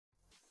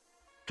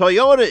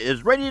Toyota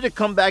is ready to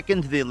come back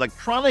into the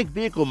electronic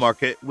vehicle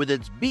market with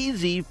its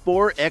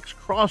Bz4x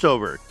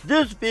crossover.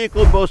 This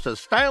vehicle boasts a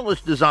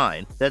stylish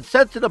design that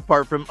sets it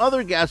apart from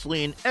other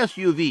gasoline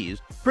SUVs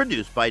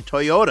produced by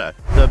Toyota.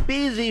 The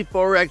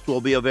Bz4x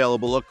will be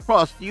available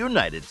across the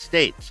United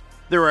States.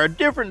 There are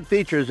different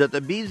features that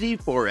the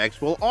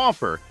Bz4x will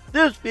offer.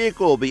 This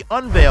vehicle will be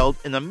unveiled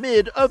in the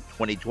mid of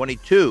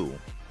 2022.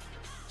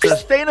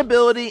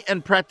 Sustainability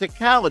and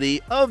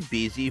practicality of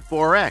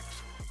Bz4x.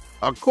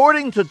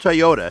 According to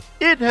Toyota,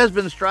 it has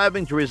been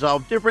striving to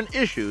resolve different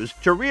issues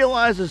to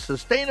realize a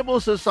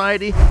sustainable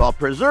society while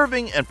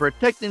preserving and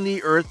protecting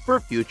the Earth for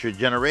future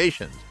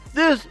generations.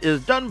 This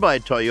is done by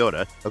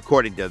Toyota,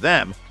 according to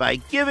them, by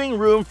giving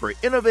room for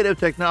innovative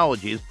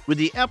technologies with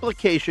the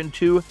application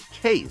to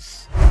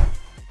CASE.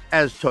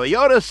 As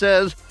Toyota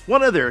says,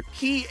 one of their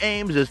key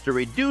aims is to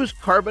reduce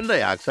carbon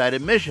dioxide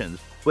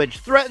emissions, which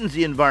threatens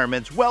the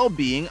environment's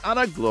well-being on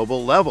a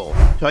global level.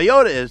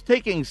 Toyota is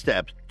taking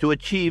steps to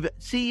achieve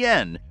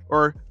CN,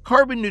 or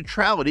carbon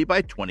neutrality,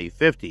 by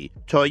 2050.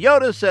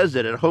 Toyota says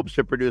that it hopes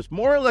to produce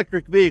more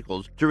electric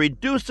vehicles to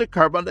reduce the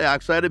carbon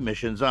dioxide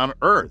emissions on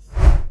Earth.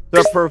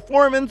 The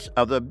performance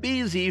of the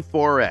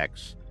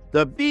Bz4x.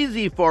 The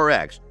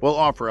Bz4x will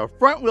offer a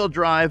front-wheel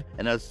drive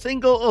and a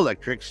single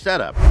electric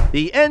setup.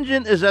 The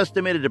engine is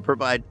estimated to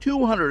provide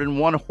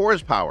 201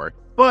 horsepower,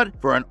 but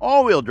for an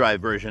all-wheel drive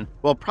version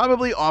will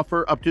probably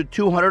offer up to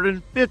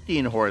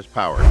 215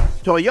 horsepower.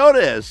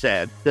 Toyota has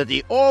said that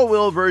the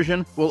all-wheel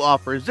version will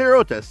offer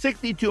 0 to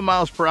 62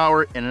 miles per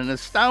hour in an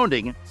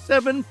astounding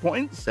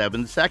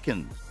 7.7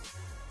 seconds.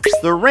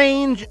 The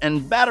range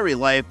and battery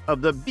life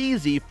of the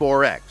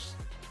Bz4x.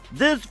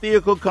 This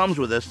vehicle comes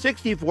with a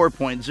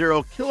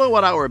 64.0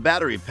 kilowatt-hour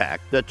battery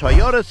pack that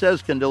Toyota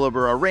says can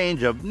deliver a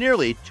range of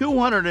nearly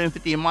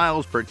 250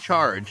 miles per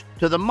charge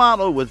to the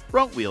model with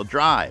front-wheel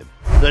drive.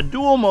 The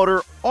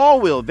dual-motor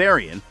all-wheel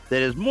variant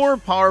that is more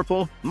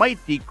powerful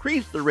might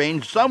decrease the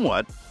range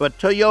somewhat, but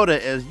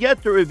Toyota has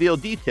yet to reveal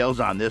details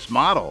on this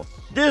model.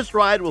 This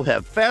ride will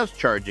have fast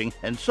charging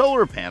and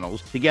solar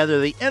panels to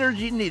gather the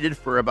energy needed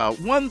for about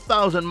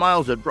 1,000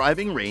 miles of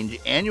driving range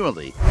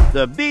annually.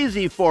 The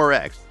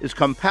Bz4x is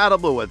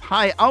compatible with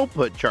high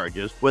output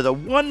charges with a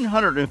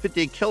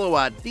 150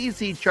 kilowatt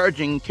DC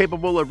charging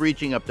capable of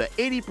reaching up to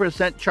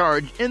 80%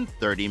 charge in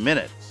 30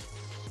 minutes.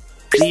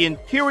 The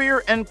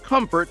interior and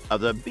comfort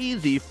of the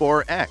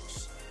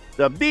Bz4x.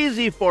 The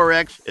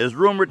Bz4x is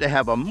rumored to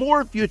have a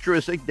more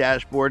futuristic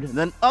dashboard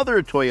than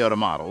other Toyota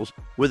models,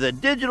 with a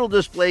digital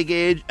display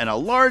gauge and a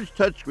large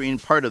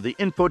touchscreen part of the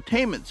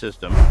infotainment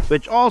system,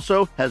 which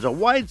also has a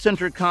wide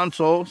center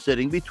console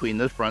sitting between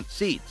the front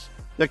seats.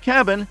 The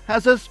cabin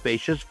has a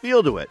spacious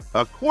feel to it.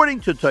 According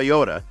to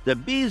Toyota, the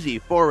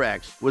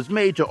Bz4x was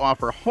made to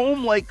offer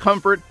home-like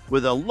comfort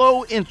with a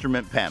low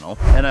instrument panel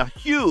and a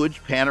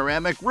huge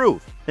panoramic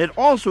roof. It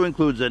also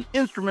includes an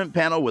instrument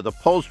panel with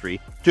upholstery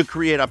to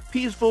create a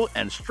peaceful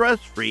and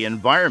stress-free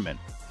environment.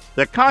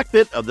 The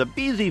cockpit of the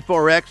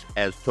Bz4x,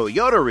 as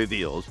Toyota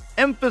reveals,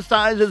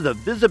 emphasizes the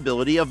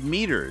visibility of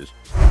meters.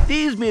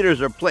 These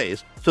meters are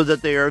placed so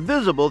that they are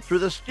visible through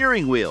the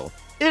steering wheel.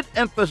 It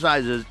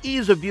emphasizes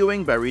ease of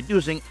viewing by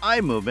reducing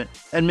eye movement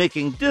and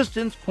making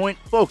distance point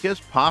focus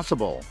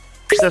possible.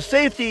 The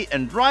safety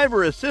and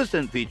driver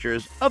assistant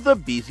features of the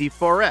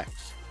Bz4x.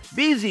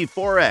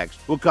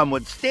 Bz4x will come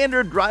with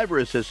standard driver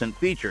assistant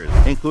features,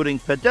 including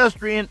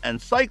pedestrian and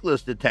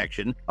cyclist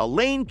detection, a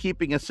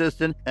lane-keeping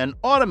assistant, and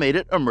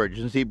automated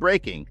emergency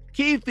braking.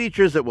 Key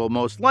features that will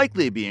most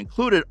likely be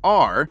included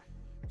are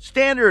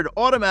standard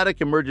automatic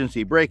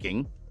emergency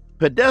braking,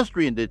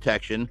 pedestrian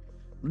detection,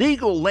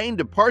 legal lane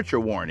departure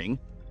warning,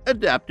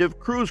 adaptive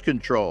cruise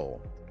control.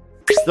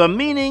 The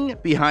meaning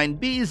behind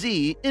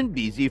BZ in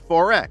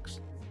Bz4x.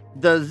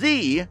 The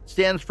Z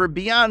stands for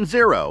Beyond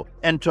Zero,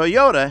 and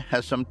Toyota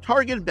has some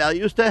target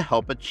values to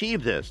help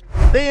achieve this.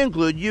 They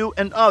include you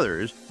and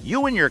others,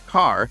 you and your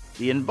car,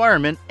 the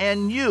environment,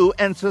 and you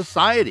and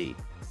society.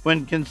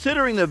 When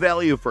considering the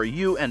value for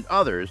you and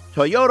others,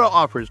 Toyota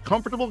offers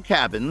comfortable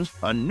cabins,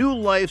 a new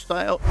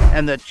lifestyle,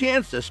 and the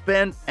chance to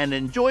spend and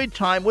enjoy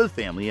time with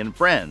family and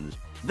friends.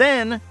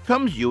 Then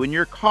comes you and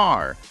your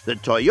car. The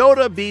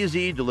Toyota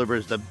BZ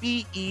delivers the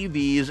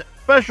BEV's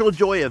special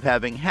joy of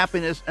having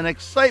happiness and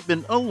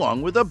excitement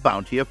along with a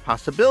bounty of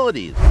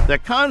possibilities. The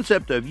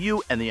concept of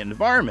you and the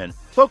environment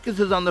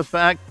focuses on the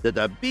fact that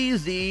the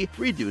BZ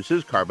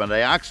reduces carbon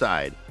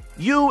dioxide.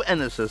 You and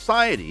the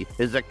society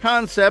is a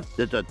concept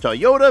that the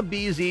Toyota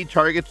BZ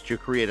targets to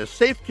create a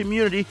safe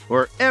community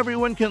where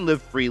everyone can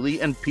live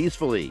freely and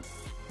peacefully.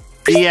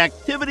 The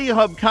activity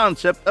hub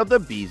concept of the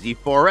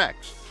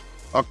Bz4x.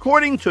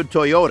 According to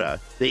Toyota,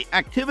 the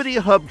activity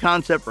hub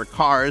concept for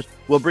cars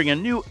will bring a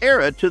new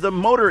era to the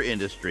motor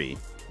industry.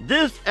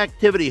 This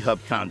activity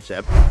hub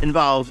concept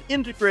involves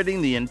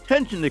integrating the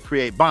intention to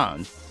create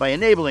bonds by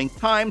enabling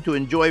time to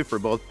enjoy for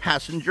both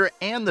passenger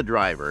and the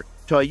driver.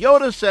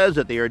 Toyota says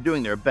that they are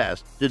doing their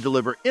best to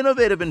deliver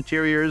innovative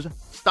interiors,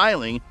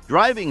 styling,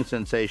 driving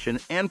sensation,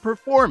 and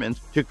performance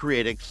to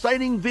create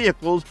exciting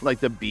vehicles like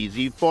the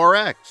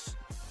Bz4x.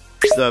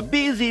 The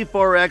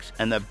Bz4x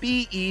and the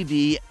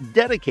BEV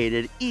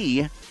dedicated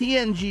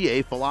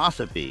eTNGA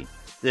philosophy.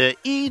 The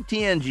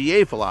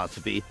eTNGA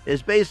philosophy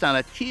is based on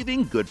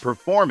achieving good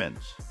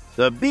performance.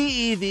 The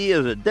BEV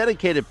is a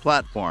dedicated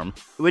platform,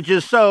 which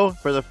is for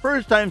the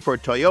first time for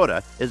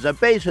Toyota, is a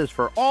basis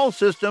for all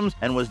systems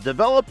and was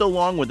developed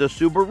along with the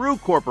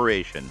Subaru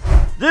Corporation.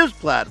 This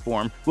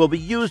platform will be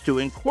used to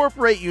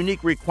incorporate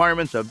unique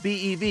requirements of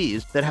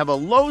BEVs that have a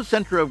low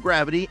center of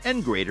gravity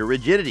and greater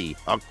rigidity.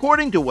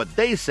 According to what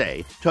they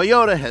say,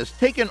 Toyota has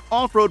taken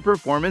off-road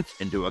performance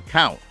into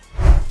account.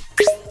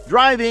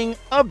 Driving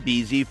a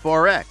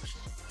Bz4x.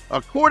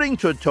 According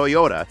to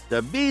Toyota,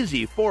 the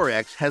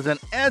Bz4x has an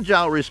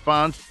agile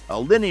response, a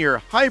linear,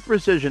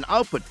 high-precision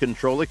output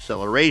control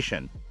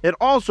acceleration. It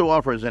also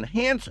offers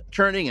enhanced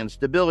turning and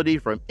stability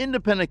from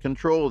independent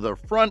control of the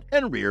front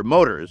and rear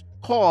motors,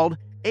 called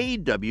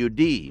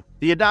AWD.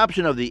 The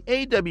adoption of the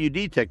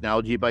AWD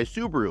technology by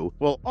Subaru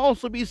will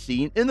also be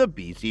seen in the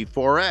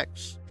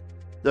Bz4x.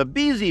 The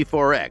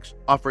Bz4x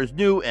offers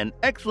new and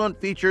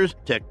excellent features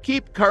to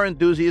keep car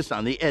enthusiasts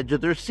on the edge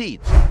of their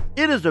seats.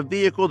 It is a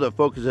vehicle that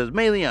focuses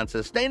mainly on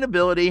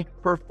sustainability,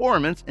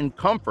 performance, and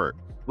comfort,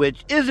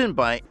 which isn't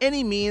by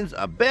any means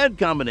a bad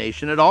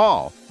combination at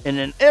all. In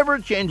an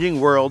ever-changing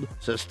world,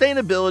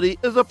 sustainability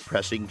is a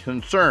pressing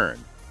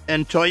concern.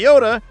 And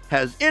Toyota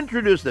has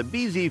introduced the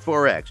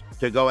Bz4x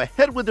to go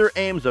ahead with their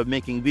aims of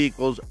making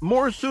vehicles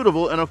more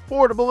suitable and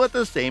affordable at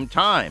the same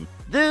time.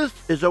 This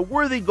is a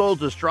worthy goal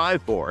to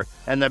strive for,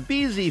 and the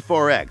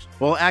Bz4x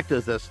will act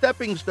as a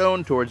stepping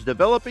stone towards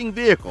developing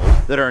vehicles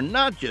that are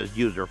not just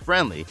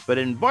user-friendly, but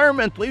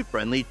environmentally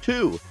friendly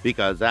too,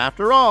 because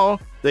after all,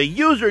 the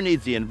user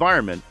needs the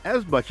environment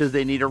as much as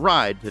they need a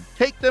ride to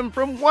take them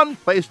from one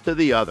place to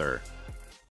the other.